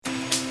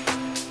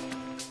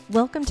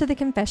Welcome to the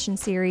Confession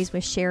Series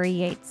with Sherry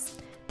Yates.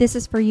 This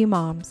is for you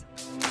moms.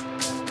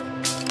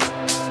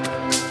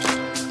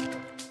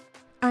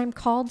 I am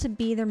called to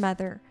be their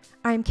mother.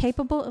 I am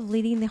capable of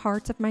leading the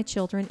hearts of my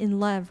children in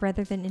love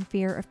rather than in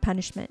fear of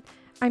punishment.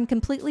 I am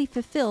completely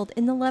fulfilled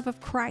in the love of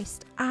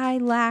Christ. I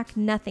lack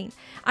nothing.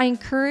 I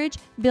encourage,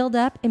 build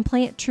up, and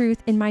plant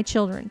truth in my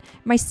children.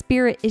 My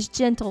spirit is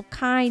gentle,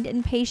 kind,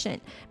 and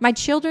patient. My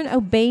children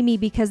obey me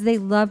because they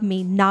love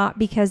me, not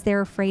because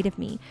they're afraid of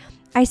me.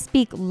 I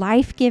speak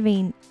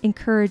life-giving,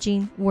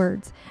 encouraging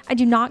words. I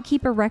do not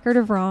keep a record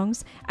of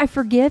wrongs. I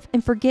forgive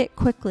and forget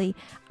quickly.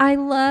 I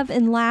love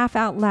and laugh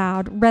out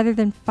loud rather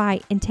than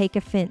fight and take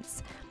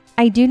offense.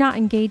 I do not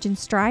engage in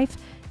strife.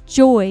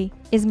 Joy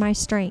is my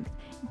strength.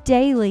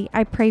 Daily,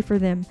 I pray for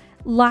them.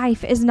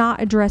 Life is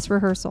not a dress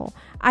rehearsal.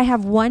 I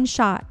have one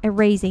shot at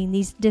raising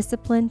these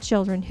disciplined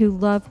children who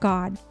love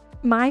God.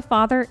 My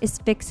Father is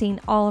fixing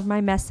all of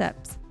my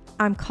mess-ups.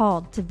 I'm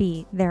called to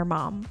be their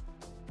mom.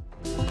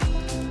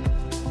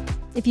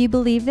 If you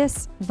believe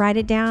this, write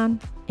it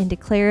down and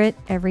declare it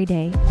every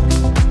day.